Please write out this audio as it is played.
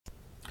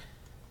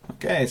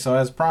Okay, so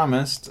as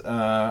promised,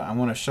 I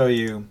want to show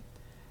you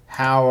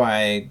how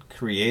I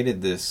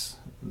created this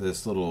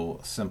little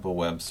simple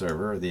web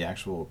server, the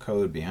actual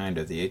code behind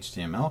it, the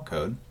HTML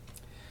code.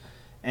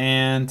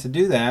 And to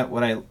do that,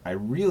 what I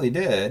really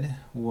did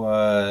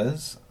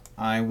was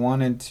I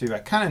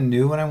kind of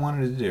knew what I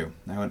wanted to do.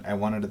 I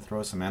wanted to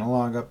throw some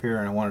analog up here,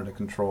 and I wanted to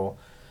control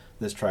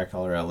this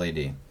tricolor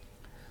LED.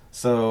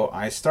 So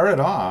I started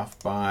off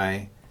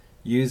by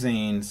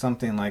using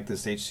something like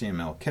this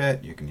HTML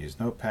kit. You can use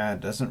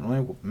Notepad, doesn't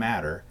really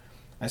matter.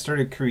 I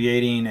started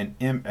creating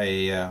an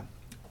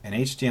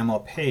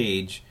HTML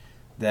page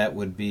that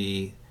would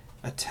be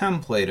a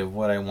template of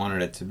what I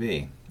wanted it to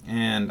be.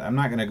 And I'm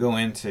not going to go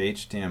into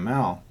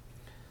HTML,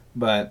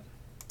 but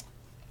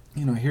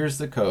here's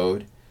the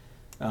code.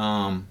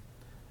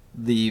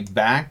 The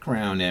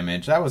background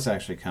image, that was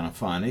actually kind of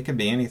fun. It could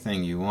be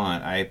anything you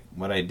want.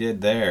 What I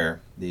did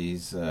there,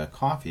 these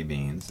coffee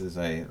beans, is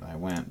I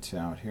went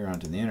out here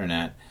onto the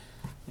internet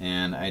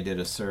and I did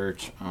a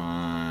search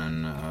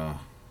on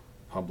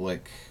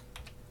public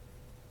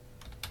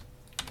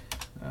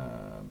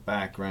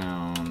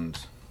background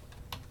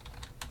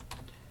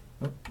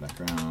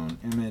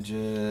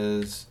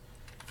images,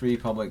 free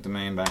public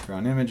domain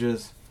background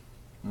images.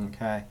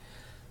 Okay,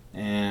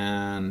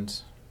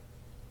 and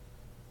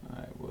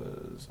I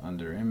was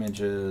under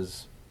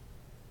images,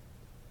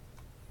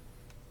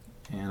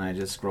 and I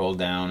just scrolled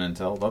down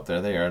until, oh, there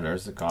they are.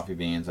 There's the coffee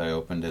beans. I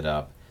opened it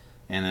up,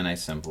 and then I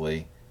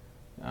simply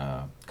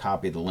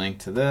copied the link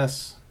to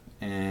this,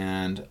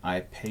 and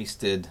I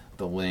pasted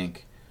the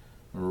link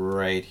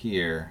right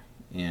here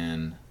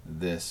in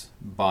this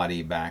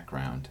body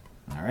background.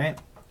 All right.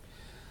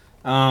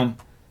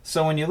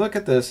 So when you look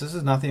at this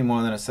is nothing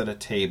more than a set of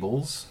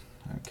tables.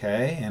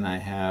 Okay, and I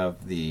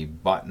have the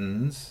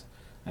buttons.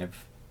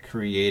 I've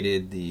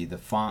created the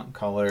font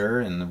color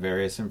and the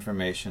various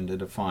information to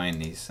define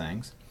these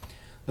things.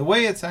 The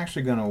way it's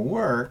actually going to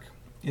work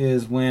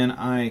is when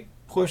I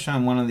push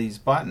on one of these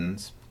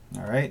buttons,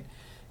 all right,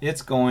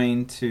 it's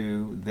going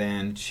to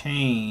then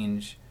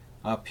change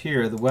up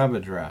here the web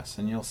address,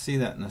 and you'll see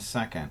that in a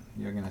second.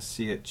 You're going to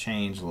see it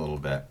change a little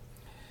bit,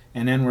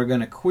 and then we're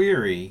going to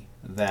query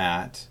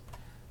that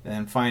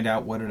and find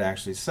out what it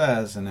actually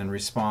says, and then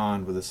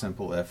respond with a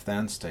simple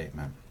if-then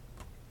statement.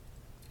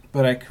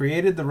 But I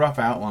created the rough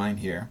outline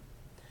here,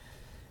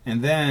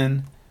 and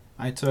then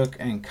I took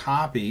and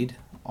copied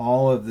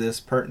all of this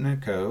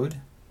pertinent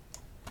code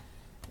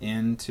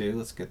into,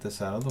 let's get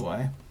this out of the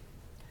way,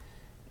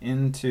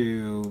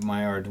 into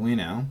my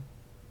Arduino.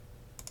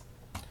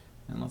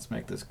 And let's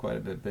make this quite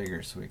a bit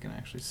bigger so we can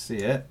actually see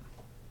it.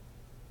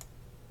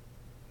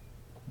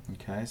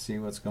 Okay, see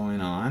what's going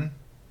on.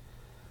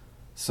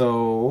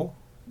 So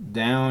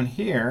down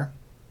here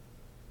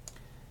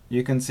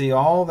you can see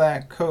all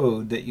that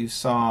code that you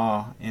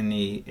saw in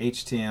the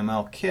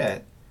HTML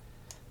kit.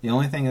 The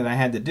only thing that I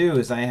had to do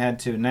is I had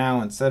to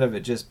now, instead of it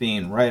just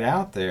being right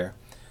out there,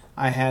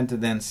 I had to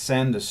then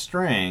send a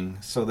string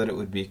so that it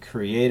would be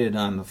created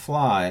on the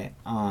fly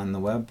on the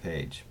web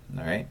page.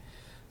 All right.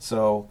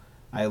 So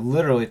I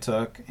literally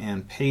took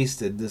and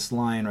pasted this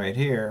line right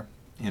here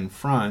in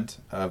front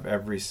of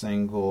every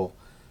single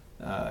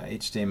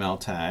HTML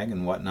tag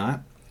and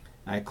whatnot.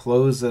 I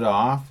close it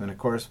off, and of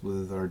course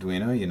with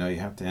Arduino, you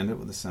have to end it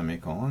with a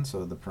semicolon,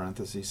 so the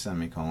parentheses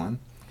semicolon.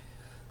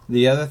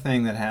 The other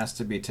thing that has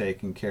to be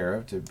taken care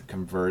of to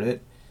convert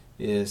it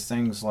is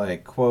things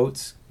like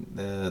quotes.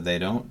 You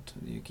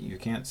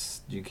can't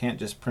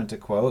just print a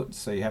quote,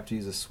 so you have to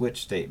use a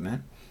switch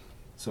statement.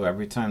 So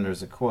every time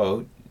there's a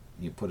quote,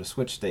 you put a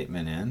switch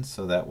statement in,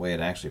 so that way it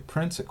actually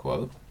prints a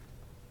quote.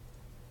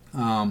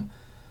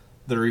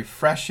 The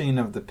refreshing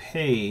of the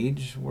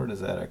page, where does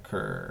that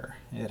occur?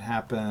 It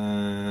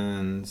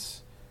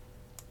happens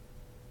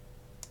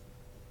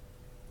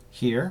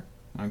here,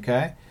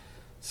 okay?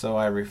 So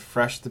I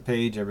refresh the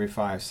page every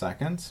 5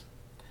 seconds.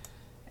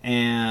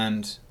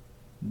 And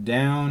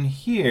down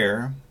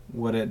here,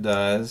 what it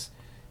does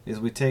is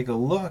we take a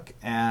look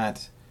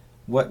at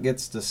what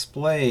gets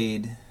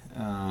displayed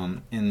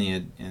in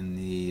the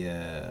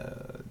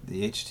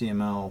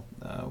HTML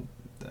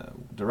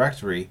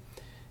directory,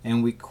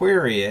 and we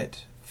query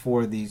it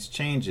for these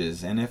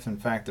changes. And if in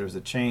fact there's a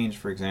change,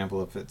 for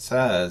example, if it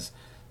says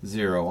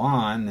 0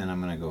 on, then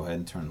I'm going to go ahead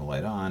and turn the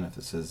light on. If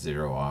it says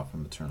 0 off,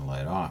 I'm going to turn the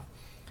light off.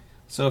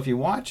 So if you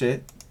watch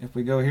it, if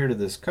we go here to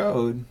this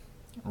code,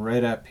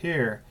 right up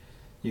here,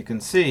 you can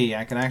see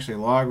I can actually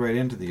log right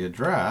into the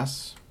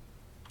address.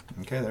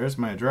 Okay, there's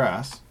my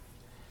address.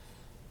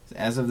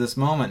 As of this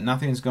moment,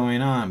 nothing's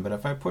going on, but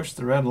if I push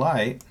the red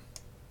light,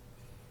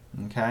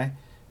 okay,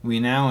 we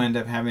now end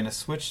up having a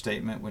switch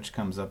statement which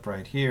comes up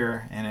right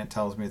here, and it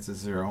tells me it's a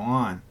 0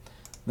 on.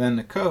 Then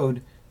the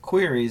code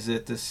queries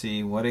it to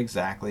see what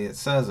exactly it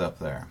says up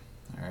there.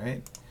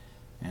 Alright,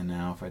 and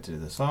now if I do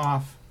this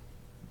off,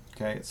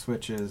 okay, it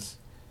switches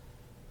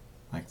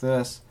like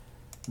this.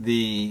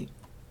 The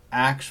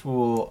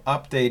actual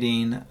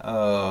updating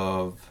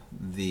of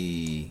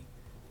the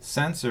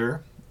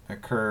sensor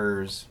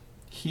occurs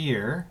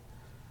here.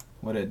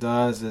 What it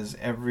does is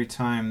every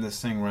time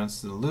this thing runs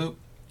through the loop,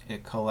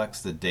 it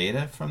collects the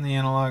data from the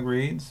analog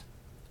reads,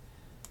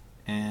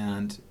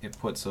 and it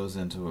puts those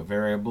into a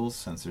variables,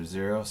 sensor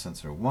 0,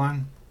 sensor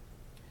 1,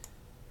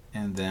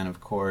 and then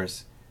of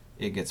course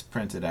it gets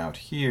printed out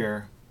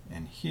here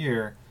and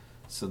here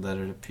so that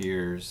it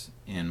appears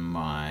in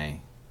my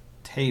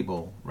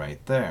table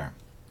right there.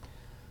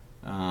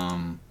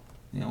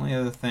 The only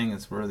other thing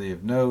that's worthy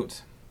of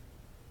note,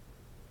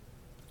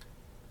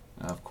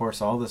 of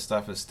course all this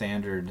stuff is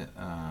standard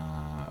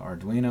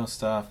Arduino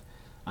stuff.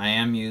 I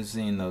am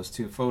using those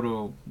two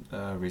photo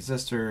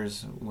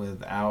resistors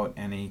without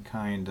any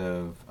kind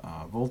of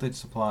voltage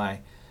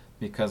supply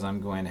because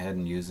I'm going ahead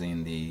and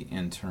using the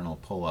internal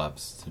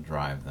pull-ups to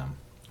drive them.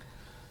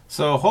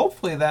 So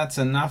hopefully that's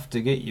enough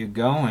to get you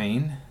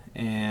going,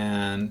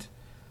 and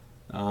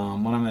what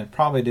I'm going to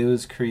probably do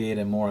is create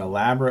a more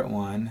elaborate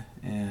one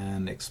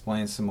and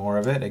explain some more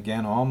of it.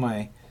 Again, all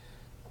my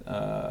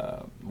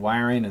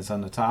wiring is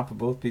on the top of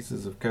both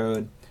pieces of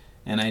code,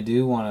 and I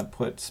do want to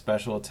put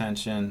special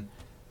attention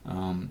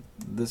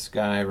this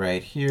guy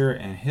right here,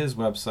 and his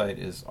website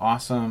is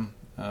awesome.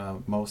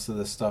 Most of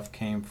the stuff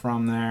came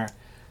from there,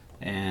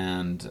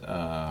 and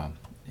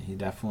he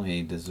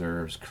definitely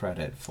deserves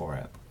credit for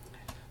it.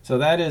 So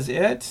that is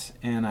it,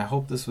 and I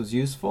hope this was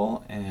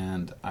useful,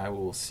 and I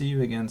will see you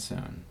again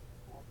soon.